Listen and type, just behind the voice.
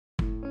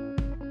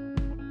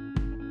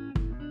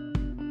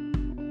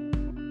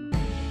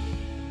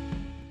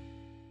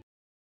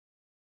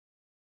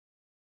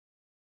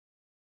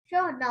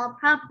Sure, no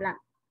problem.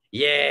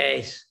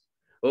 Yes.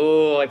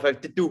 Oh, I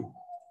have to do.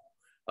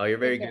 Oh, you're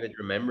very good at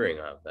remembering,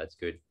 huh? That's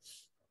good.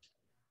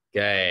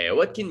 Okay,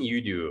 what can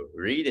you do?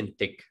 Read and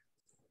tick.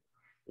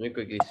 Let me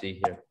quickly see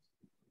here.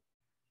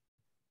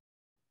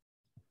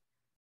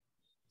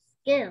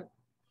 Skill.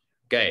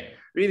 Okay,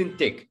 read and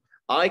tick.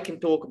 I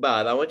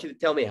want you to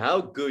tell me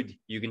how good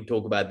you can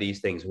talk about these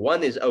things.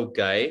 1 is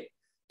okay,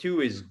 2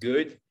 is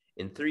good,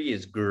 and 3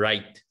 is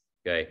great.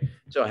 Okay,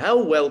 so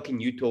how well can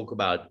you talk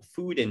about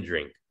food and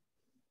drink?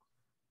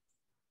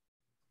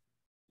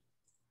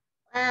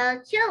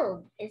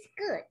 2 is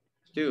good.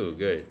 2,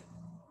 good.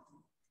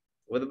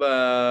 What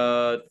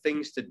about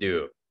things to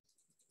do?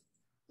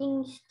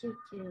 Things to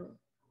do.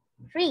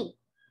 3.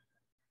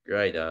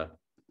 Great.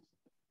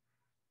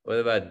 What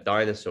about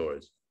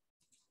dinosaurs?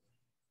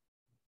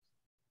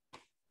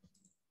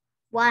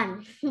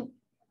 1.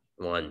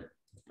 1.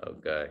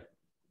 Okay.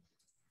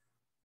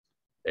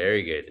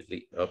 Very good.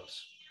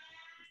 Oops.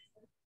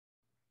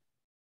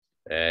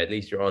 At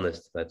least you're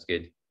honest. That's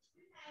good.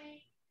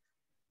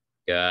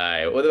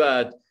 Okay. What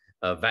about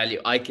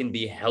value? I can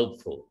be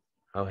helpful.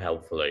 How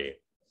helpful are you?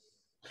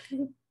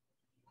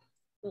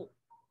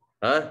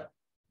 Huh?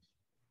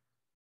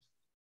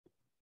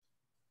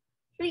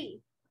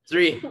 3.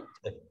 3.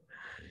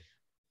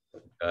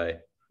 Okay.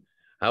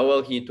 How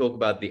well can you talk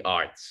about the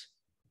arts?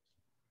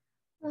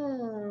 3.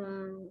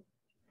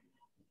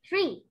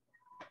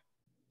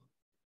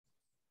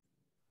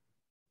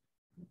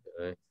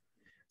 Okay.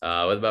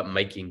 What about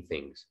making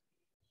things?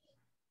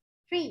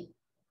 3.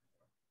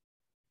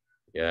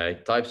 Yeah.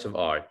 Types of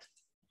art.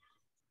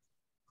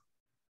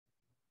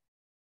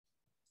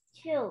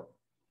 2.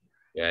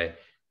 Okay.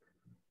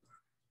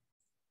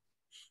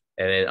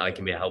 And then I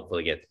can be helpful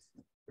again.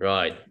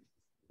 Right.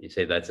 You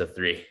say that's a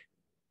 3.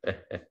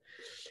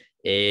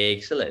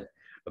 Excellent.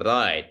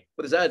 Right.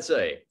 What does that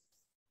say?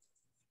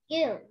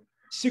 Skill.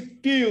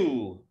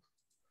 Skill.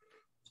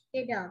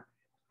 Skill.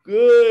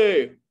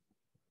 Good.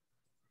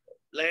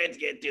 Let's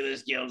get to the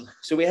skills.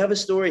 So we have a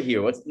story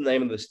here. What's the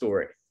name of the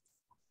story?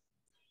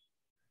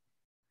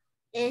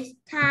 It's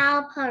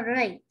Town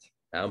Parade.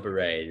 Town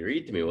Parade.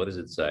 Read to me. What does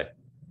it say?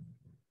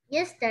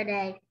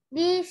 Yesterday,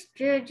 these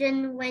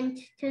children went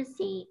to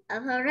see a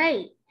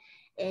parade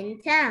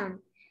in town.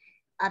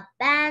 A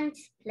band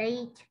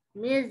played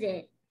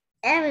music.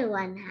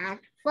 Everyone had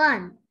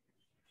fun.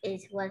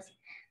 It was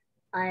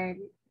a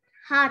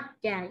hot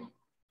day,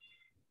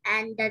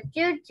 and the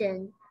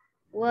children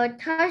were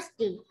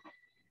thirsty.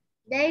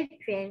 They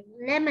drank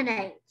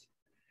lemonade.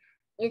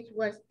 It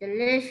was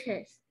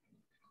delicious.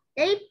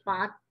 They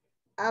bought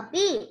a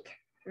big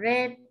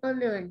red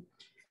balloon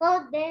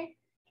for their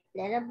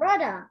little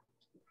brother.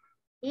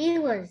 He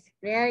was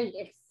very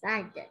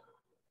excited.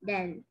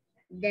 Then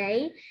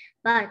they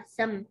bought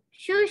some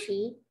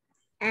sushi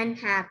and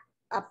had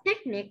a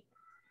picnic.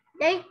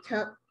 They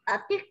took a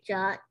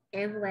picture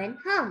and went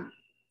home.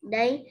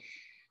 They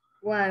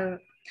were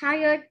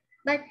tired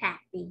but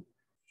happy.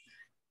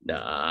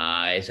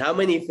 Nice. How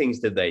many things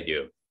did they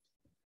do?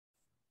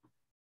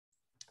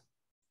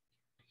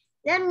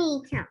 Let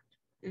me count.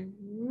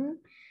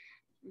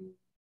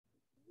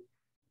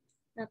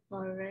 The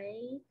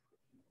parade.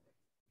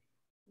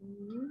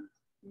 1,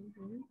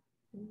 2,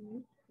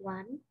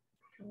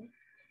 3,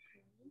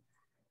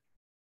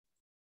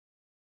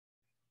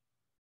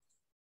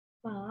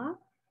 4.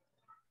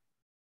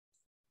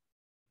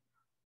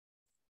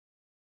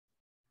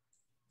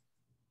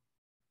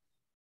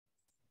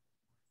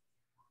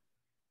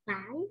 5,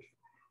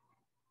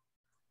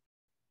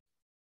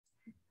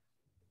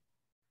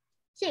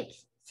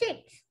 6.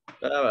 6.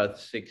 How about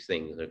 6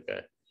 things?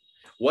 Okay.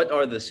 What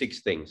are the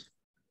 6 things?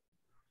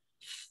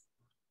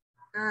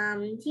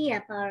 See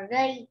a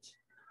parade.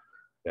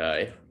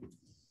 Okay.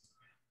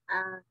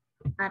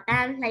 A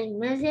band playing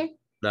music.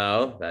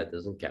 No, that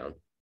doesn't count.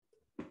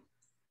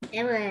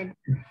 Everyone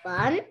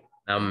fun.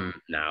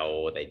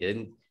 No, they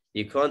didn't.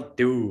 You can't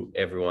do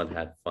everyone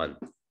had fun.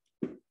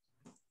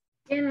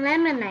 Then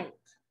lemonade.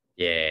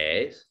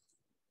 Yes.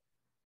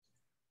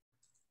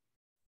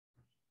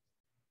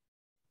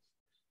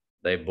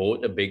 They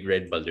bought a big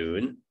red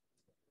balloon.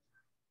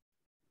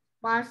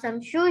 Bought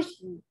some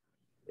sushi.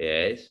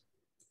 Yes.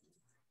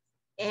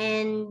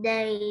 And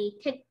they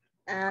take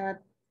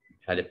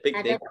Had a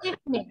picnic.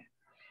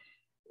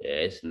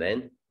 Yes, and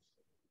then?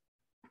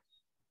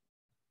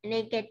 And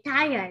they get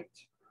tired.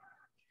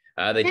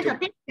 They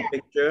took a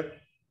picture.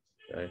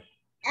 Okay.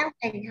 And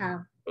went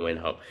home. And went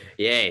home.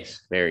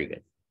 Yes, very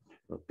good.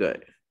 Oh,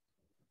 good.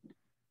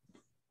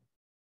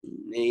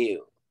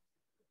 Neil.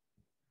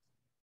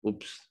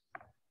 Oops.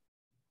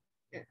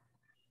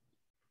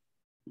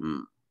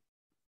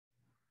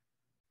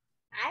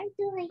 I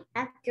do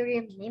have to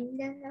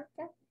remember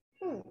that.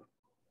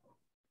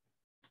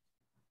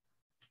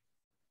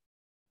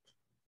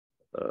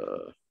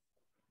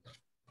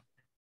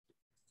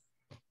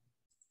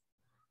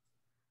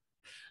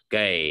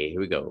 Okay, here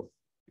we go.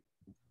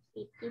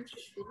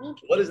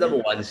 What does number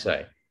 1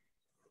 say?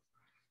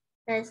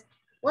 Yes.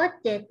 What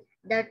did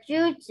the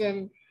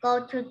children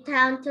go to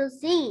town to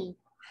see?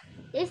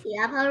 They see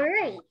a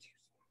parade.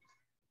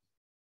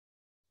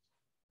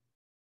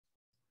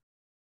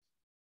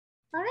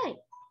 All right.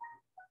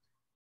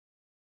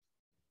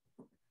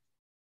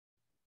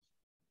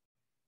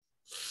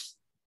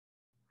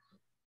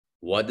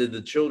 What did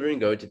the children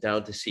go to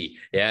town to see?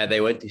 Yeah,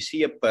 they went to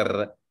see a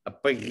parade.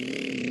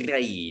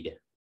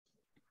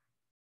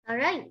 All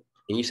right.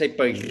 Can you say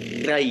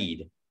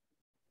parade?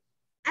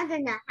 I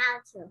don't know how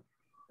to.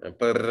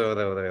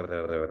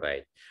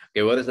 Parade.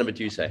 Okay, what does number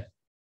 2 say?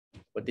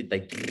 What did they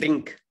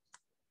drink?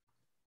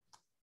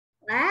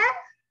 Well,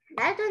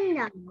 I don't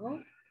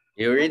know.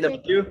 You read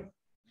number 2?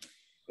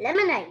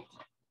 Lemonade.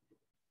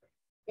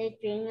 They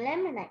drink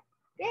lemonade.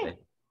 They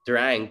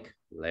drank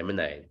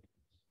lemonade.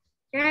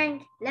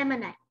 Drank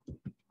lemonade.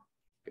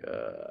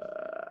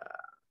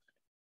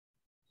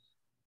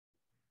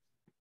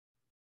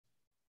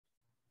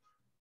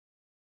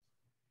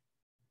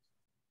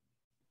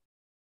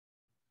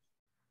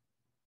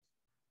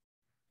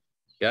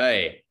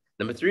 Okay.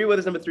 Number 3, what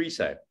does number 3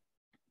 say?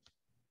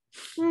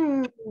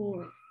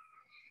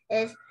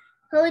 Is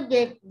who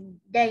did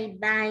they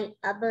buy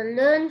a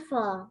balloon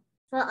for?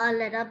 For a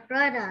little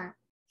brother.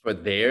 For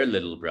their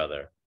little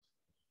brother.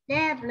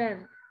 Their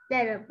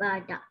little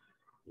brother.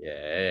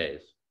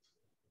 Yes.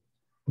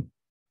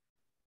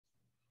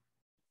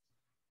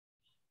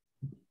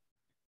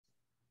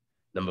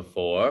 Number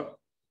 4.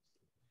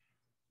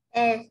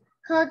 Is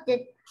who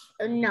did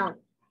no.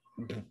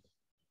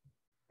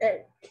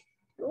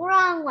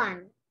 Wrong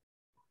one.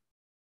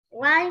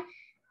 Why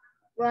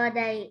were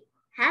they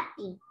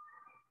happy?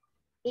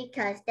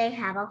 Because they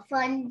have a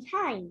fun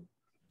time.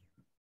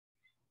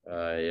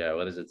 Yeah,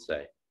 what does it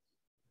say?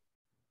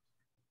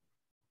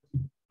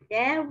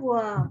 They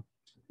were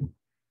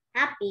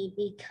happy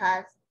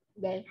because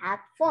they had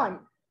fun.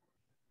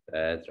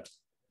 That's right.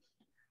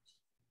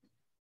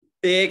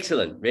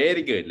 Excellent.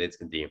 Very good. Let's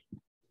continue.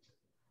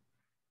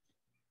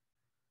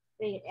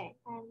 Read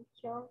and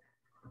show.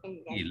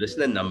 You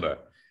listen and number.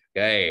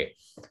 Okay.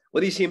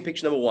 What do you see in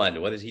picture number 1?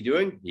 What is he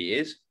doing? He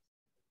is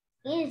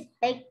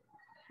bake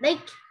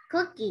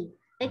cookie.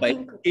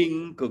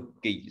 baking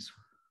cookies.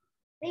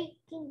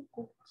 Baking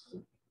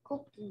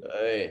cookie.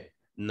 Okay.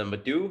 Number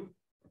 2.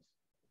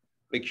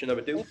 Picture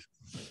number 2.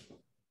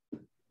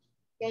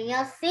 They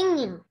are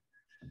singing.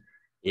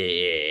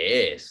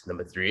 Yes.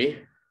 Number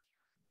 3.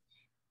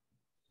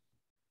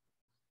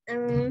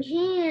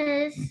 He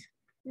is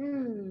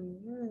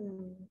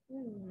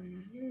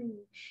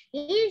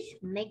he's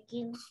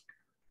making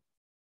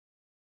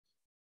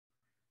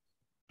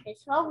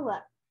his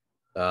homework.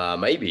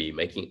 Maybe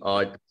making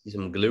art,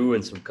 some glue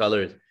and some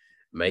colors.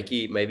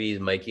 Maybe he's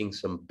making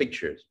some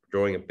pictures,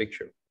 drawing a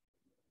picture.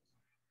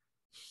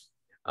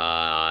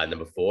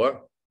 Number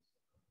 4.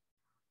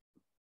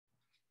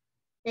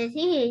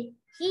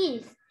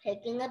 He's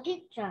taking a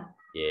picture.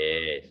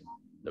 Yes.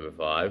 Number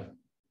 5.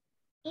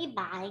 He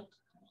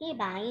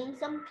buying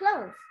some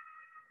clothes.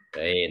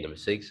 Okay. And number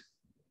 6.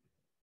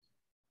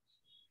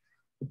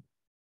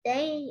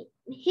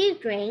 He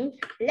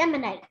drank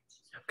lemonade.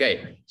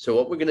 Okay, so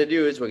what we're going to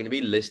do is we're going to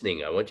be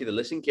listening. I want you to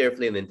listen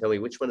carefully and then tell me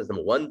which one is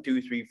number 1,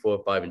 2, 3,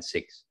 4, 5, and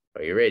 6.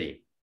 Are you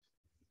ready?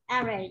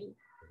 I'm ready.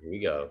 Here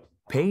we go.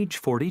 Page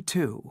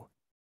 42.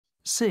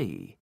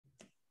 C.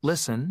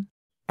 Listen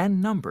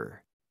and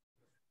number.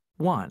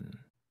 1.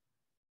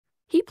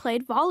 He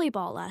played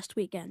volleyball last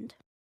weekend.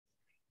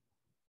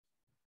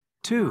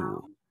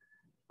 2.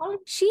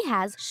 She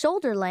has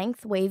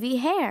shoulder-length wavy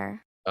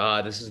hair.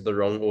 This is the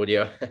wrong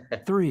audio.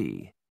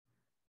 3.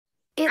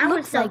 It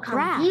looks like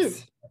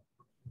grass.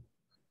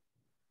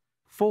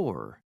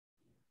 4.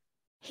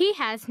 He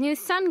has new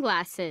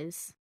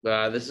sunglasses.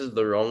 This is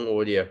the wrong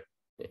audio.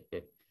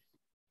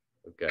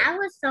 Okay. I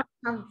was so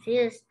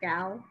confused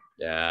though.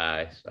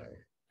 Yeah,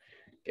 sorry.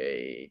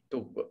 Okay.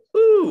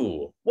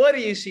 Ooh, what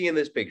do you see in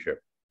this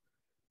picture?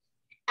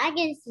 I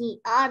can see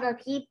other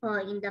people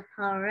in the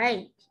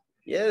parade.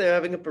 Yeah, they're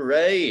having a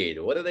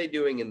parade. What are they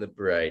doing in the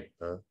parade?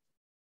 Huh?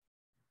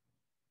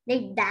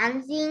 They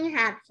dancing,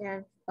 have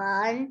some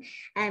fun,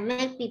 and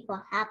make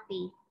people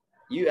happy.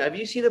 Have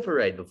you seen a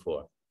parade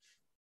before?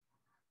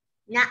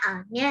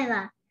 Nuh-uh,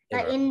 never.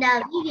 But in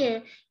the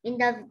video, in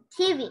the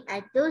TV,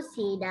 I do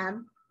see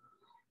them.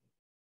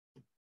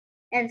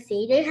 And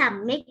see, they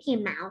have Mickey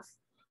Mouse.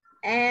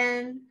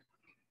 And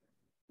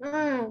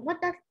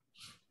what a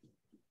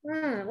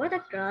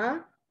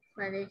girl.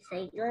 What they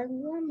say, girl,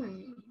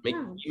 woman.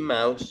 Mickey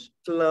Mouse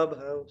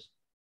Clubhouse.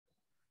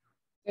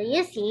 Do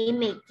you see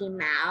Mickey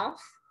Mouse?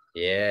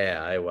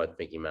 Yeah, I watch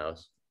Mickey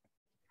Mouse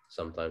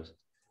sometimes.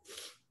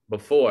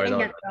 Before, and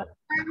not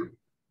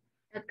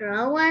the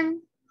girl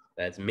one?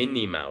 That's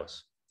Minnie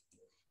Mouse.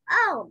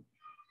 Oh,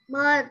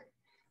 but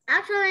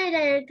actually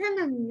they kind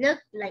of look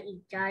like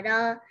each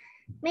other.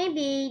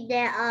 Maybe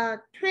they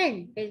are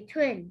big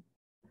twin.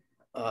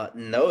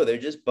 No, they're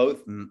just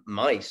both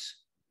mice.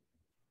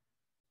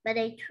 But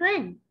they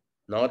twin.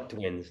 Not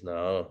twins,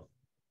 no.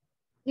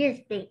 Yes,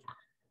 they are.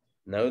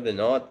 No, they're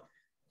not.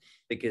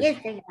 Because yes,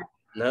 they are.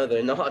 No,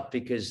 they're not,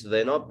 because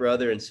they're not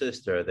brother and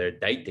sister. They're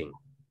dating.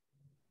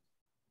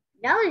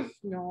 No, it's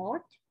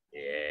not.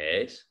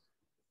 Yes.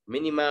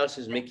 Minnie Mouse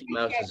is Mickey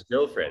Mouse's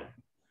girlfriend.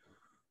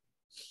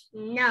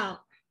 No,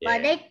 yeah.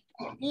 but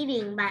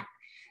eating, but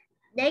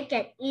they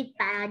get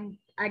eaten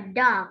by a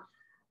dog.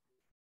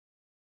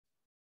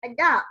 A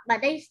dog,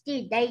 but they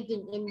still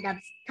dating in the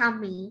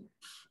tummy.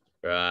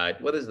 Right.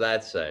 What does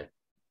that say?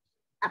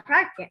 A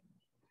project.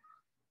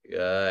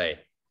 Okay.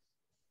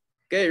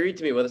 Okay, read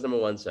to me. What does number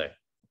 1 say?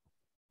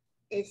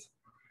 Is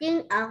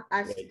think of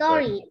a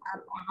story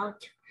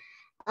about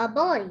a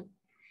boy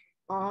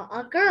or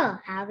a girl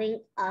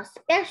having a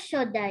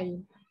special day.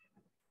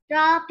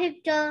 Draw a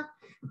picture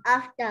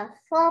of the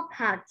 4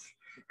 parts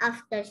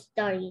of the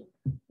story.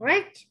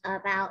 Write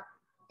about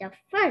the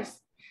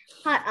first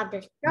part of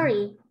the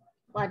story.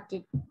 What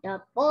did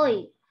the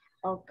boy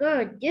or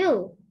girl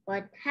do?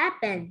 What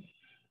happened?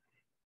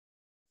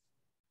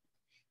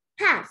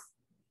 Pass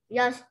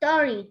your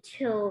story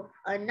to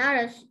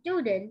another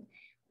student.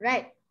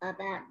 Write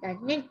about the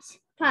next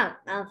part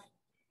of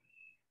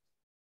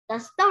the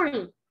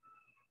story.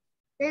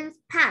 Then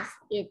pass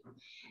it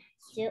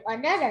to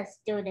another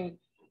student.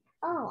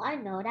 Oh, I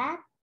know that.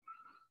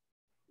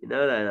 You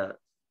know that.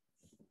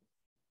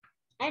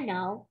 I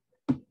know.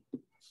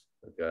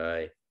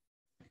 Okay.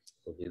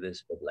 We'll do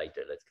this but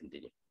later. Let's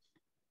continue.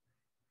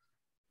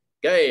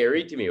 Okay,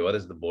 read to me. What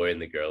is the boy and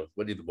the girl?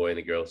 What did the boy and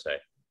the girl say?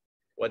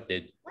 What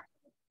did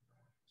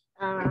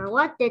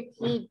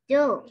he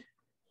do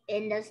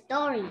in the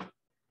story?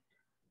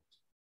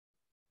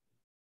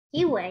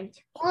 He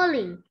went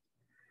bowling.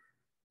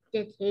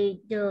 Did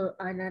he do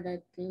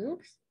another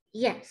things?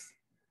 Yes.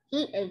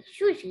 He ate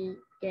sushi.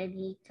 Then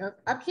he took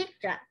a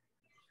picture.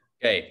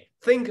 Okay,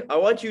 I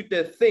want you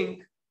to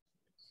think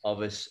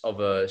of a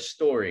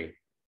story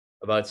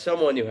about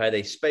someone who had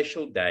a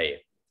special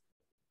day.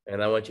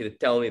 And I want you to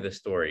tell me the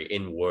story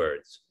in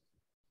words.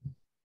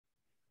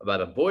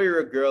 About a boy or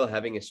a girl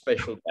having a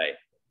special day.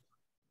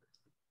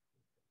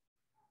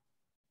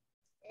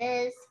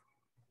 Is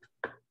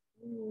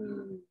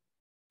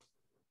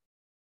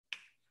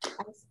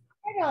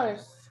a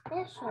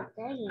special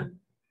day.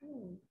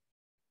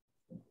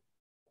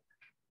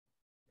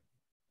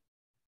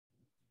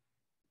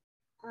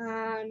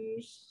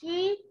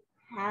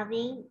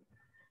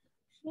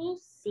 She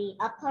see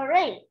a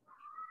parade.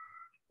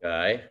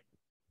 Okay.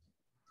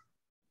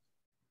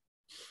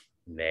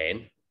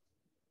 Then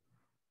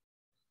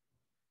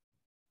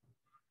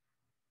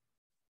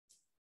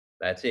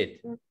that's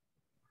it.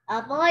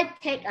 A boy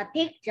take a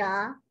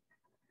picture.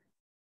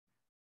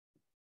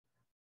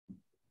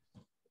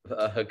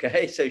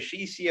 Okay, so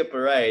she see a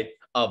parade,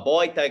 a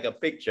boy take a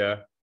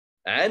picture,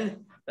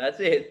 and that's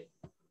it.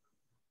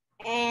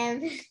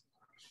 And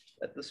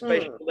that's a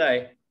special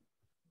day.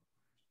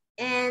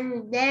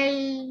 And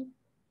they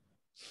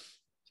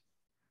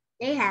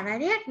have a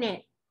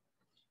picnic.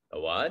 A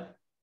what?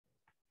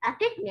 A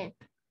picnic.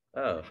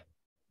 Oh.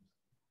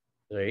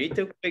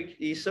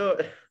 So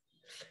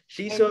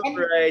she saw a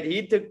parade,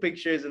 he took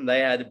pictures, and they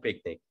had a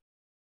picnic.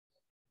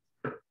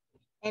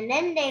 And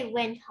then they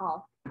went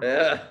home.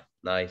 Yeah,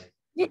 nice.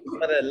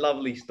 What a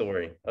lovely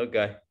story.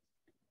 Okay.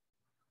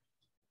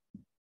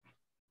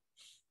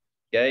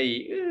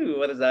 Okay. Ooh,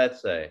 what does that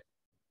say?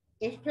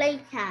 It's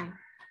playtime.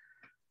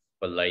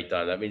 For late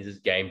time. That means it's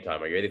game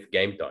time. Are you ready for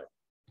game time?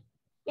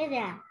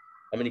 Yeah.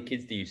 How many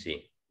kids do you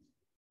see?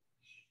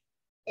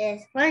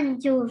 It's 1,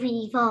 2,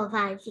 3, 4,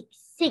 5,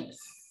 6,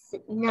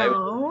 6.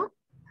 No.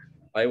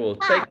 I will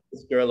take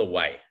this girl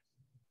away.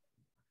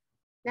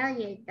 No,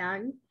 you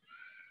don't.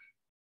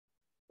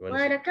 You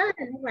Well, the color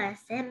look like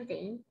same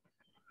thing.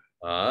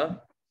 Some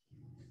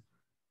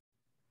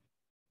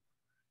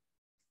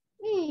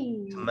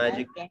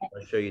magic. Okay.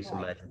 I'll show you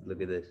some magic.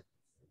 Look at this.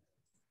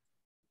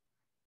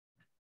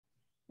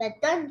 But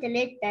don't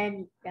delete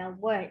the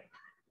word.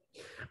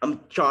 I'm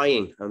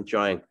trying.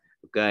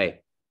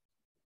 Okay.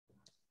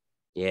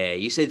 Yeah,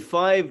 you said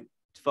five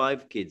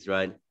kids,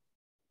 right?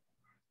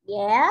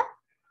 Yeah.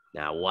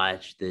 Now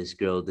watch this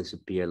girl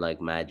disappear like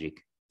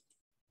magic.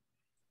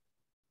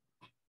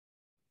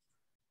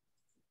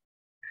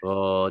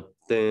 Oh,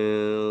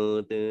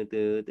 okay,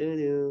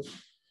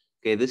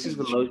 this is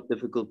the most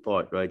difficult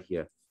part right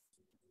here.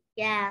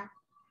 Yeah.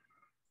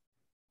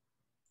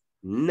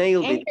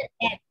 Nailed it. The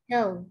leg,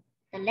 no.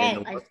 The leg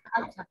is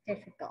also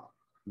difficult.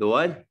 The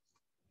what?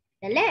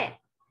 The leg.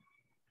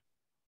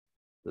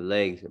 The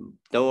legs.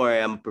 Don't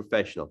worry, I'm a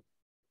professional.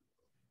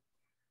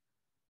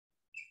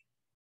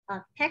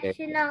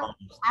 Professional.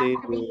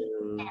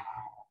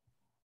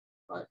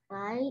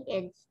 Okay,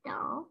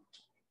 install.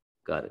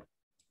 Got it.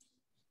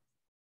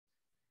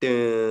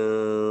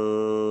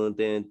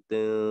 Okay,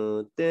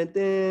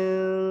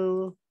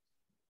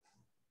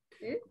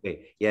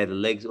 yeah, the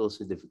legs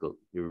also difficult.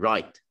 You're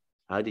right.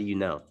 How do you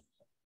know?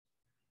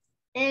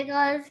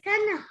 Because it's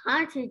kind of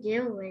hard to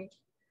deal with.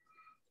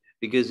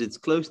 Because it's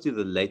close to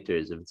the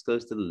letters. If it's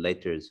close to the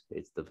letters,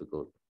 it's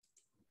difficult.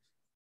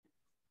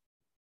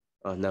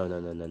 Oh, no.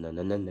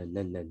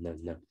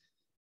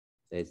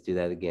 Let's do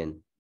that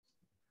again.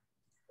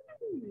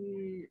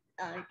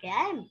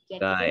 Okay.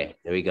 Right,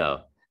 there we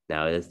go.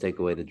 Now let's take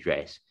away the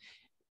dress.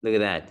 Look at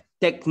that.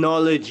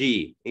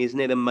 Technology. Isn't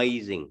it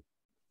amazing?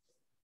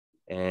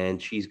 And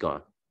she's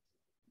gone.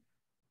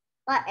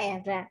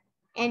 Whatever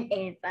and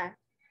ever.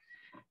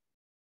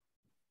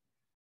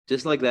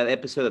 Just like that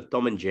episode of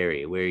Tom and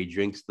Jerry where he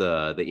drinks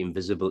the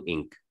invisible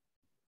ink.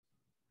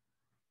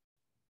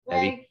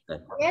 Like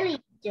Jerry,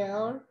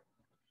 Joe.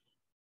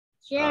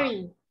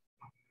 Jerry.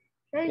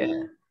 Jerry.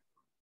 Yeah.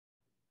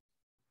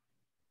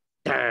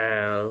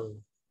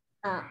 Down.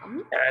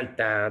 Dun,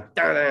 dun,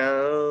 dun,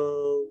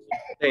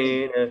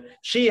 dun.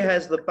 She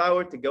has the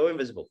power to go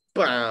invisible.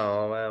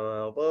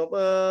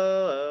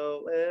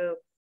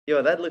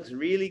 Yo, that looks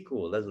really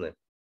cool, doesn't it?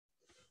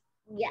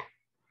 Yeah.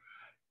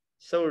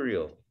 So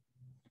real.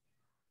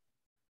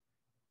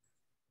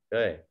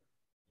 Okay.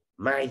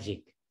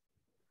 Magic.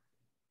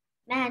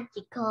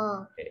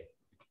 Magical. Okay.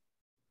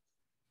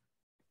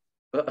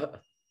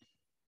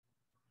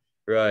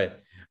 Right.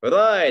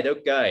 Right.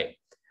 Okay.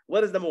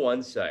 What does number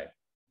 1 say?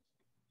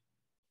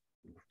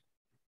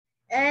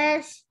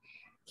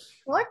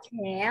 Short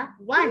hair.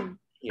 1.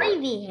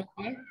 Wavy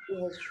hair.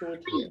 Who has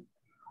short hair?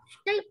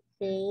 Straight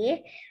hair.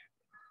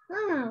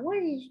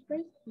 What is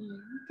straight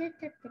hair?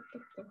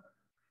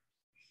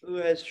 Who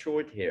has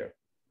short hair?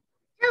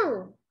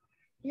 2.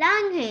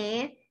 Long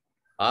hair.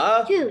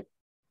 2.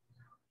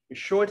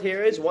 Short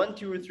hair is 1,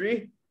 2, or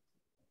 3?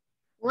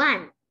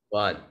 1.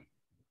 1.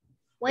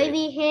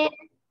 Wavy hair.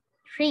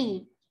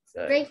 3.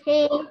 Straight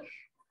hair.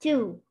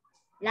 2.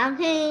 Long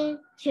hair.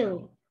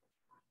 2.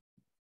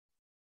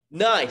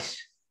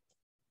 Nice.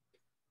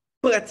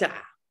 Pata.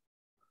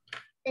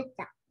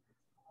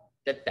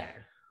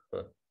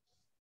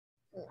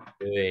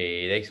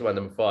 Okay, next one,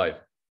 number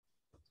 5.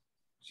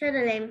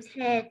 Shoulder length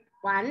hair.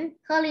 1.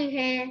 Curly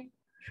hair.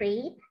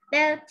 3.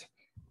 Belt.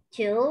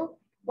 2.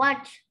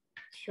 Watch.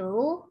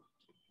 2.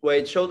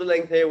 Wait, shoulder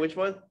length hair, which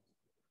one?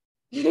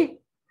 It's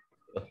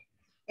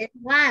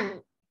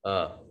 1.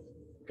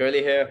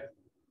 Curly hair.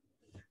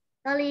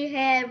 Curly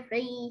hair.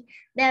 3.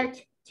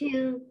 Belt.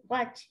 2.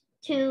 Watch.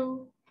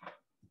 2.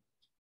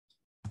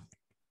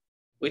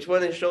 Which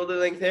one is shoulder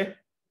length hair?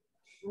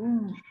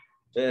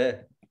 Okay,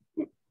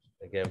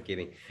 I'm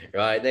kidding.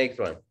 Right, next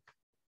one.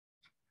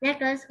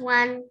 Necklace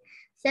 1.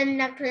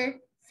 Sunglasses.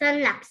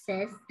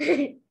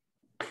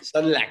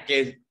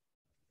 Sunglasses.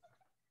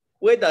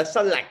 Where the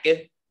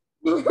sunglasses?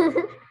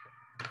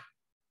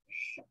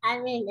 I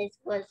mean, this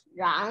was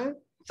wrong.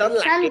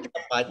 Sunglasses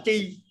là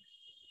chi?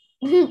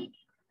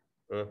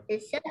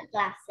 It's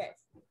sunglasses.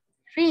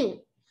 3.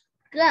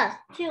 Glass.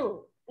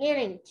 2.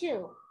 Earring.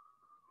 2.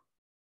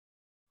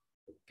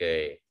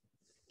 Okay.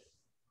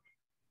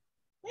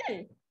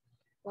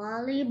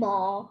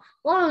 Volleyball.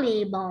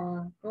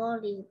 1.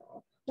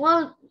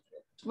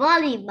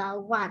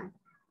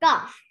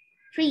 Golf.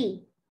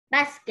 3.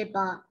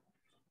 Basketball.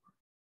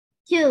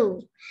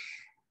 2.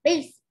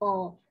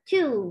 Baseball.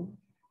 2.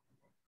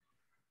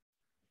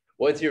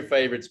 What's your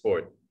favorite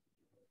sport?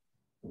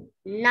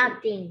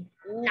 Nothing.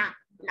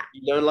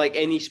 You don't like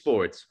any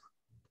sports?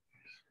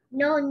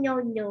 No.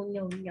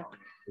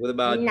 What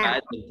about No.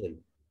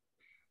 badminton?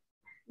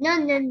 No.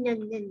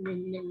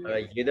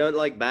 You don't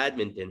like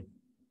badminton?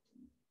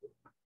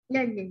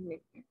 No.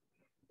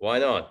 Why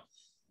not?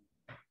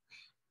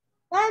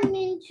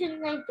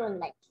 Badminton, I don't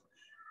like.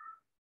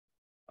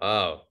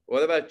 Oh,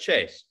 what about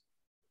chess?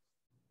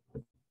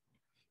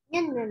 No.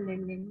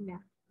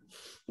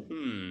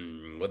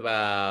 What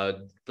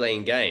about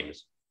playing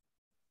games?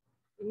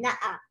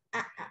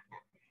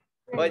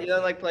 Why do you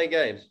don't like playing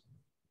games?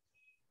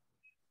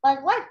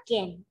 But what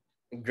game?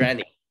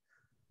 Granny.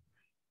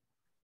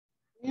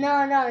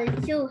 No,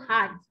 it's too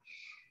hard.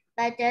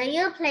 But do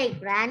you play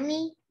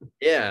Granny?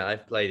 Yeah,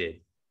 I've played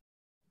it.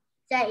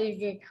 So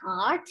is it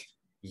hard?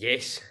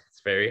 Yes,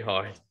 it's very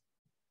hard.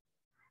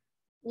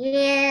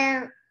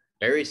 Yeah.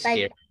 Very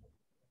scary.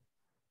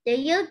 Do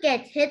you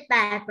get hit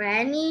by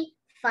Granny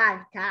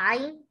 5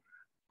 times?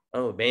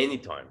 Oh, many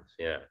times,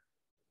 yeah.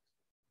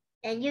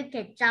 And you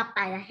get chopped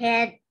by the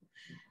head.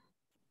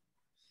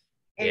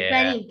 And Yeah.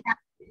 Granny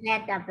chopped the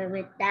head up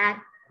with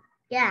that.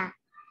 Yeah.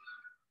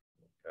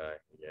 Okay,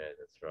 yeah,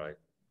 that's right.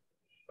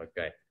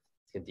 Okay,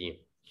 let's continue.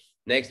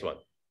 Next one.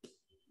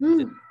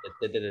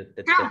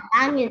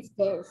 How long is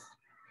this?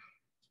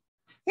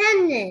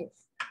 Tennis.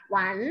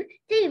 1.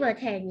 Table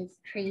tennis.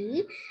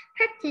 3.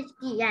 Practice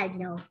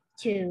piano.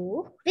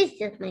 2.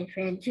 Visit my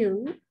friend.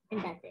 2.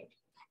 And that's it.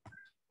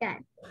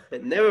 Done.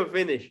 Never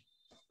finish.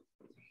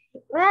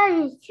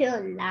 Why is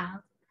too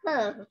loud?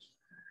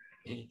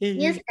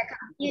 Use the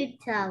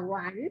computer.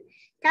 1.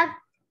 Talk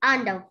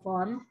on the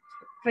phone.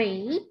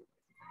 3.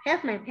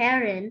 Help my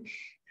parents.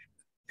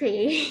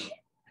 3.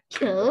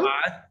 2.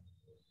 What?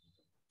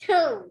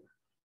 2.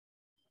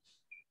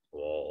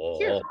 Whoa.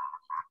 2.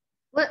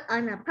 Work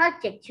on a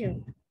project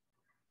 2.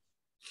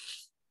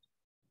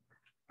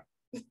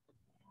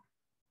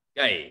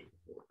 Okay,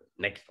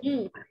 next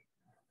one.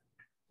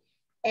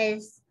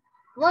 Is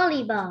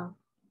volleyball,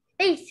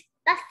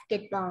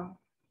 basketball,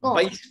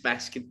 golf.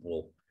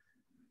 Basketball.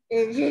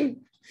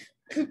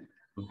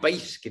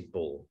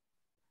 Basketball.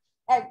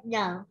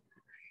 No,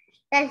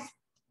 that's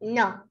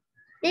no.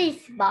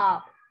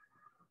 Baseball,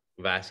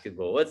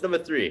 Basketball. What's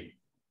number 3?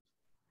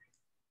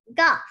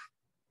 golf,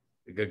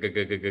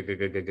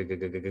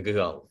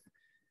 Golf.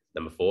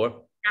 Number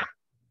 4.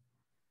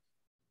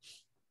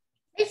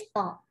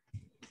 baseball.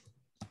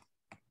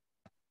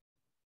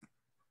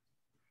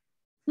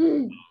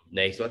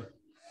 Next one.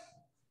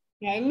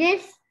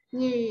 Tennis.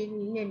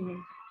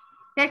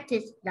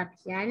 Practice the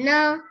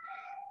piano.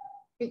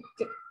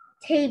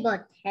 Table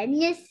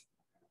tennis.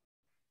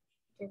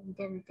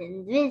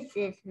 This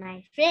is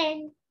my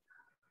friend.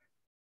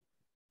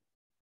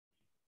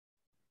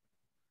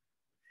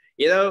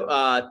 You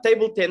know,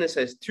 table tennis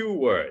has two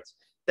words.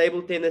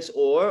 Table tennis,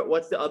 or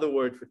what's the other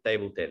word for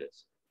table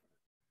tennis?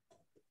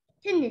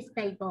 Tennis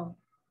table.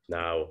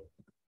 No,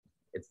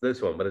 it's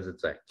this one. What does it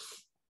say?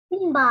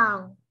 Ping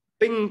pong.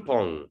 Ping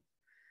pong.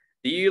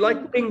 Do you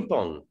like ping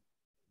pong?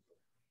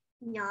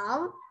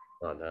 No.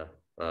 Oh, no.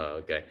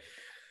 Oh, okay.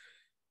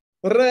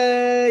 What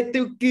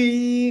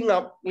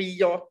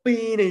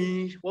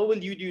will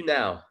you do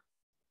now?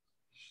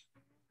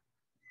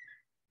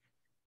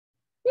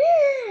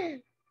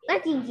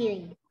 Watching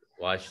TV.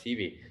 Watch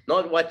TV.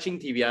 Not watching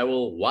TV. I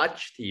will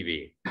watch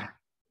TV.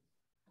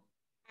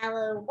 I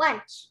will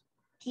watch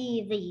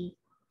TV.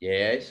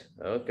 Yes.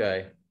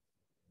 Okay.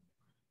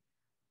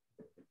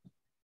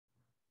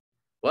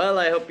 Well,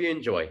 I hope you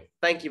enjoy.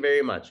 Thank you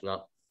very much.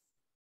 Ngọc.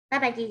 Bye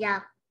bye chị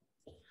Ngọc.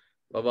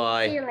 Bye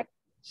bye. See you later.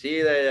 See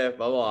you later.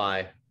 Bye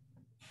bye.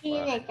 See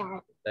you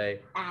later. Bye.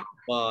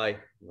 Bye.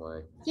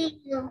 Bye. See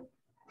you.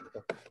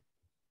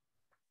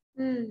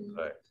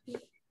 Right.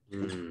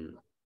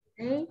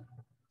 Đấy.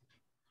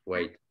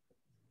 Wait.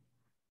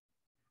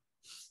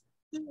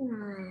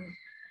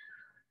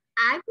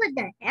 I put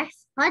the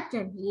X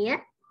button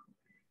here.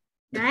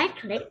 Can I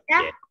click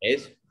that?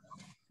 Yes.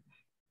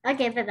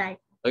 Okay, bye bye.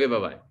 Okay. Bye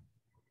bye.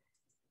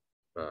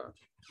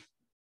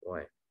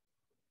 Why?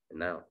 And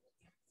now.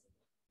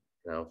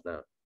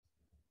 Now.